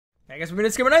Hey guys, we're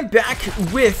gonna back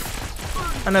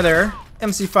with another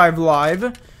MC5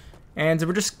 live, and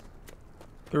we're just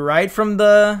right from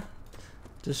the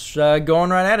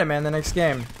going right at it, man. The next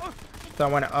game. So I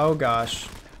went, oh gosh.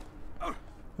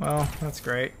 Well, that's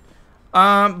great.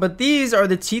 But these are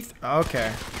the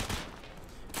okay.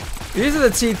 These are the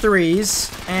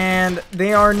T3s, and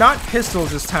they are not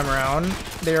pistols this time around.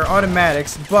 They are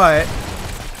automatics, but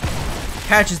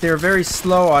catches they're very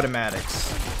slow automatics.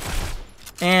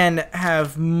 And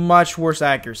have much worse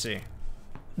accuracy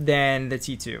than the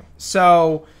T2.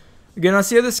 So, we're gonna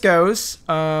see how this goes.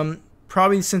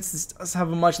 Probably since this does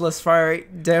have a much less fire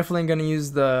rate, definitely gonna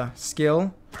use the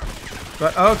skill.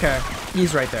 But, okay.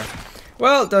 He's right there.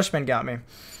 Well, Dutchman got me.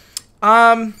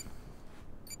 But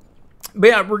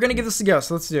yeah, we're gonna give this a go,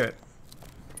 so let's do it.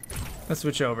 Let's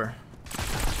switch over.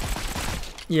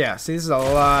 Yeah, see, this is a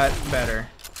lot better.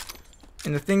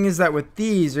 And the thing is that with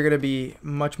these, they're going to be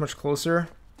much, much closer.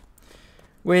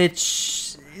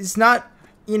 Which is not,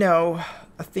 you know,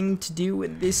 a thing to do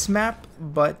in this map.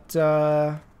 But,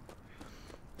 I'm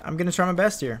going to try my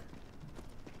best here.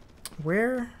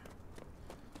 Where?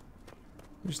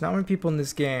 There's not many people in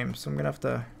this game, so I'm going to have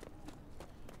to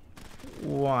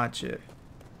watch it.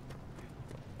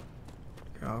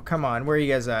 Oh, come on. Where are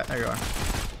you guys at? There you are.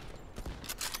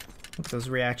 Look at those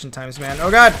reaction times, man. Oh,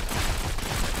 God!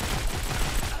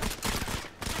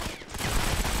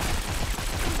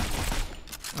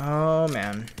 Oh,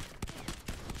 man.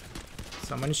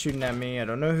 Someone is shooting at me. I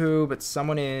don't know who, but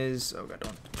someone is. Oh, God,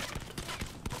 don't.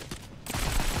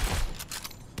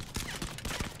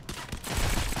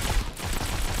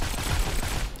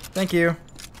 Thank you.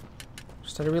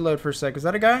 Just had to reload for a sec. Is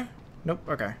that a guy? Nope.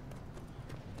 Okay.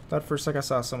 Thought for a sec I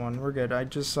saw someone. We're good. I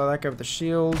just saw that guy with the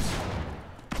shield.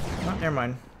 Oh, never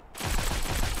mind.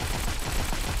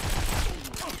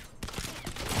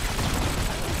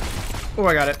 Oh,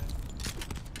 I got it.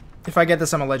 If I get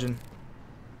this, I'm a legend.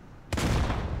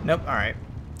 Nope. Alright.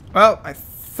 Well, I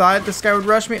thought this guy would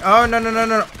rush me. Oh, no, no, no,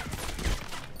 no, no.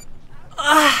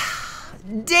 Ah,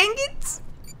 dang it!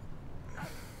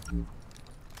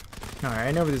 Alright,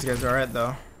 I know where these guys are at,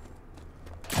 though.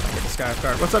 I'll get this guy off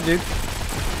guard. What's up, dude?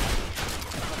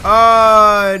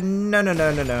 No, no,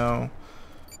 no, no, no.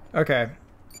 Okay.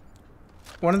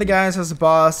 One of the guys has a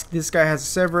boss. This guy has a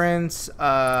severance.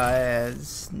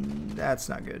 That's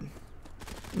not good.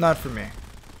 Not for me.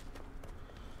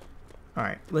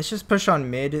 Alright, let's just push on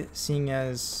mid, seeing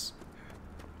as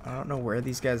I don't know where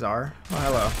these guys are. Oh,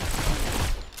 hello.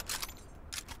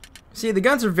 See, the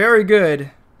guns are very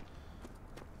good.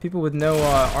 People with no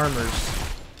armors.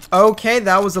 Okay,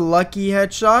 that was a lucky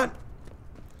headshot.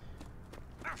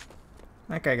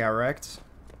 That guy got wrecked.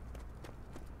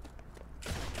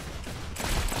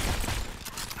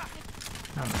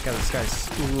 Oh my god, this guy's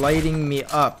lighting me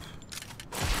up.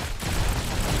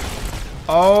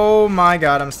 Oh my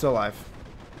god, I'm still alive.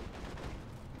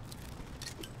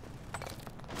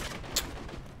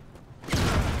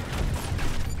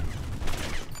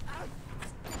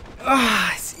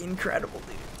 Ah, it's incredible,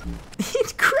 dude.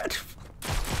 Incredible.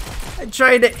 I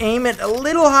tried to aim it a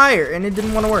little higher and it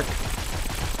didn't want to work.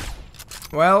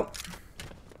 Well,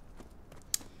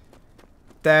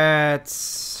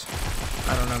 that's...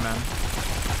 I don't know, man.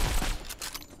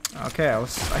 Okay,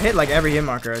 I hit like every hit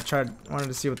marker. I wanted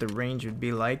to see what the range would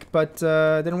be like, but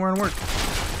didn't want to work.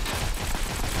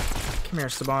 Come here,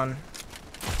 Saban.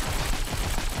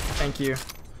 Thank you.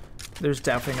 There's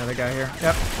definitely another guy here.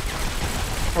 Yep.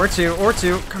 Or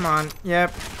two. Come on.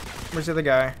 Yep. Where's the other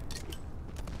guy?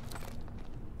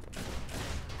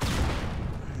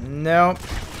 Nope.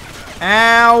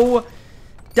 Ow!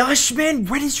 Dutchman,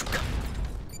 where did you come?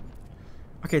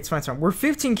 Okay, it's fine, it's fine. We're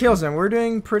 15 kills and we're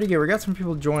doing pretty good. We got some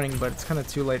people joining, but it's kind of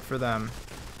too late for them.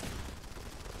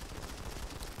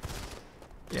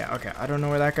 Yeah, okay. I don't know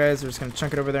where that guy is. We're just going to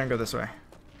chunk it over there and go this way.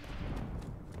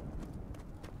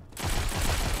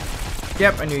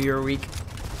 Yep, I knew you were weak.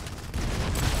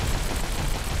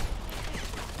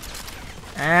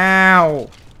 Ow!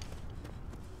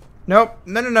 Nope.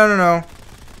 No, no, no, no, no.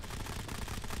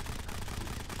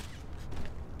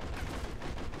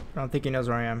 I don't think he knows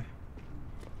where I am.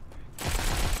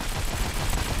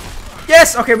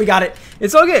 Yes! Okay, we got it.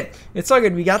 It's all good. It's all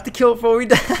good. We got the kill before we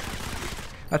die.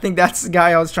 I think that's the guy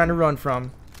I was trying to run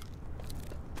from.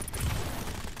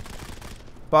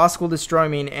 Boss will destroy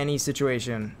me in any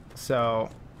situation. So...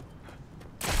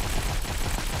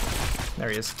 there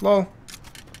he is. Lol.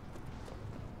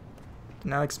 Did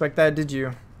not expect that, did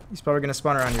you? He's probably going to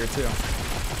spawn around here, too.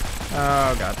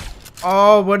 Oh, God.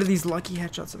 Oh, what are these lucky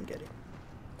headshots I'm getting?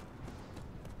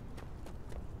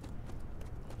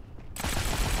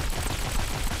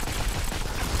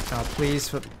 Oh, please.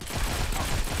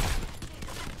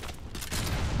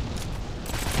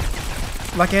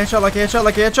 Lucky headshot, lucky headshot,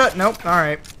 lucky headshot. Nope.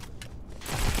 Alright.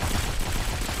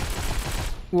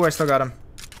 Ooh, I still got him.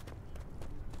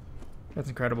 That's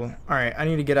incredible. Alright, I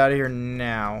need to get out of here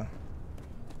now.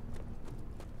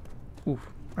 Ooh.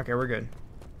 Okay, we're good.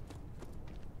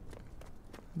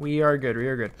 We are good. We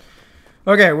are good.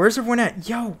 Okay, where's everyone at?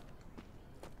 Yo!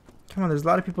 Come on, there's a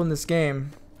lot of people in this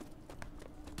game.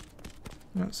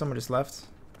 Oh, someone just left.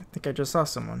 I think I just saw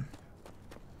someone.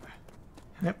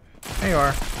 Yep. There you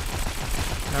are.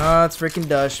 Oh, it's freaking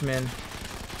Dutchman.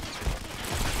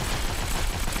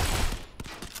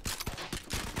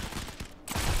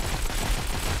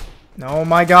 Oh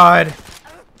my god.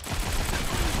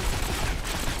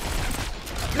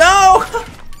 No!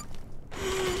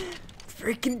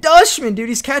 Freaking Dutchman, dude,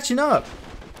 he's catching up.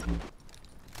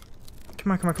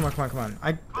 Come on, come on, come on, come on, come on.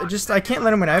 I can't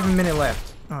let him win. I have a minute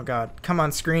left. Oh god. Come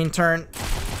on, screen turn.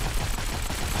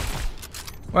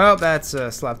 Well, that's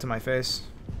a slap to my face.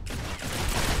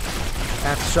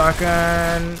 That's a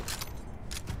shotgun.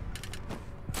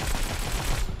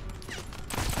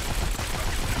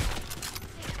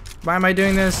 Why am I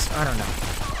doing this? I don't know.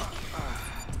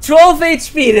 12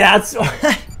 HP, that's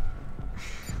why.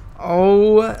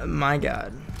 Oh my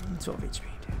god. 12 HP,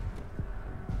 dude.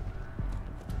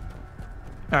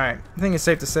 Alright, I think it's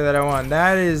safe to say that I won.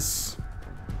 That is...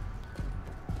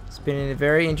 It's been a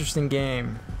very interesting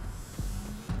game.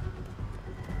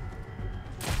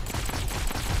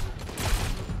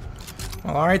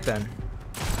 Well, alright then.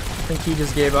 I think he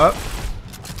just gave up.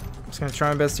 I'm just gonna try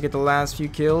my best to get the last few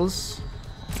kills.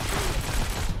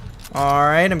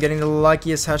 Alright, I'm getting the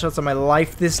luckiest headshots of my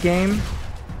life this game.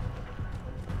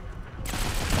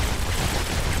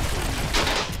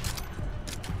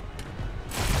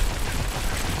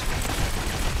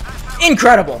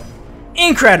 Incredible.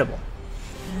 Incredible.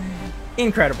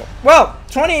 Incredible. Well,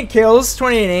 28 kills,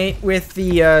 28-8 with the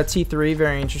T3.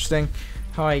 Very interesting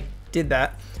how I did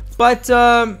that. But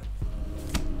I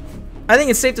think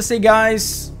it's safe to say,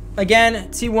 guys, again,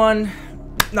 T1,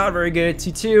 not very good.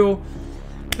 T2,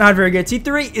 not very good.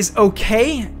 T3 is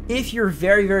okay if you're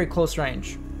very, very close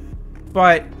range.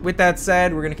 But with that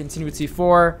said, we're going to continue with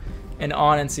T4 and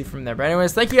on and see from there. But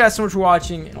anyways, thank you guys so much for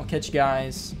watching, and I'll catch you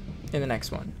guys in the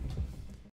next one.